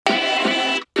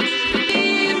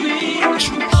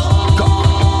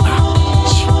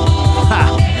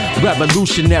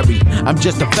revolutionary. I'm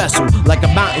just a vessel, like a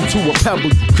mountain to a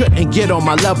pebble. You couldn't get on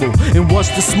my level. And once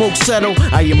the smoke settled,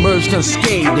 I emerged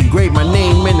unscathed. Engraved my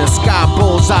name in the sky,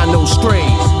 bullseye, no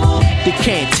strays. They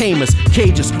can't tame us,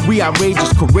 cages, we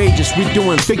outrageous, courageous. We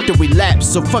doing victory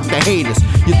laps, so fuck the haters.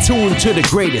 You're tuned to the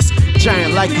greatest,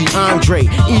 giant like the Andre.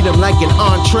 Eat them like an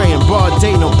entree in broad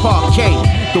day, no parquet.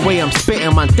 The way I'm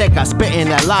spitting my deck, I spitting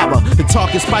that lava. The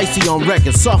talk is spicy on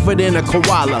record, softer than a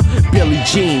koala. Billie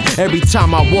Jean, every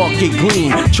time I walk it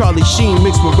gleam. Charlie Sheen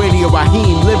mixed with Radio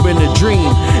Raheem, living a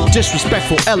dream.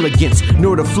 Disrespectful elegance,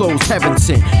 know the flow's heaven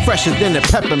sent. Fresher than a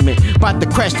peppermint, bout to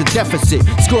crash the deficit.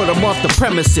 Scored them off the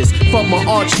premises, fuck my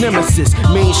arch nemesis.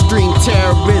 Mainstream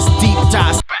terrorist, deep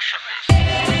dive specialist.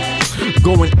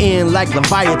 Going in like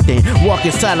Leviathan, walk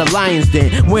inside a lion's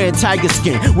den, wearing tiger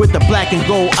skin with the black and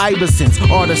gold Iversons.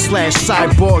 Artist slash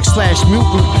cyborg slash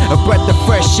mutant, a breath of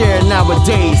fresh air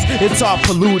nowadays. It's all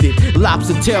polluted,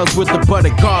 lobster tails with the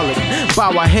buttered garlic.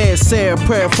 Bow our heads, say a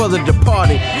prayer for the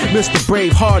departed. Mr.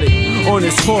 Bravehearted, on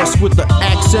his horse with the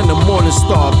axe and the morning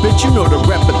star. Bitch, you know the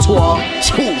repertoire.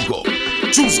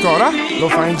 Juice Gawd, huh?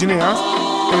 Lo-fi engineer, huh?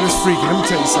 Look at this freaky, let me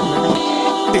tell you something, nigga.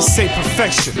 They say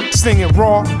perfection, slinging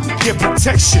raw, get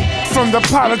protection. From the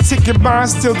politicking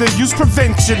minds till they use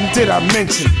prevention. Did I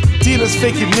mention? Dealers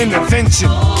faking intervention.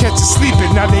 Catch you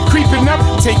sleeping, now they creeping up,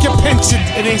 take your pension.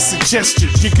 It ain't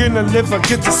suggestions, you're gonna live or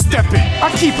get to stepping.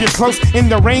 I keep you close in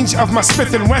the range of my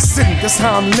Smith & Wesson. That's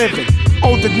how I'm living.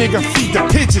 Older nigga feed the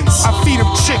pigeons, I feed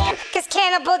them chicken. Cause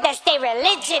cannibal, that's their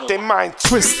religion. They mind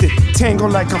twisted, tangle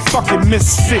like a fucking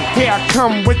misfit. Here I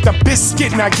come with the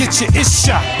biscuit, now get your ish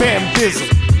shot. Bambizzle,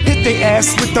 hit they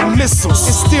ass with the missiles.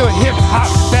 It's still hip hop,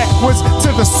 backwards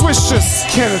to the swishers.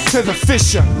 Cannon to the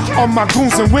fisher, all my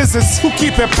goons and wizards who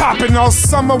keep it poppin' all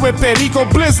summer with Perico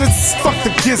blizzards. Fuck the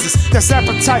gizzards, that's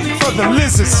appetite for the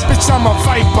lizards. Bitch, I'm a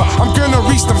viper, I'm gonna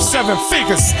reach them 7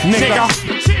 figures, nigga.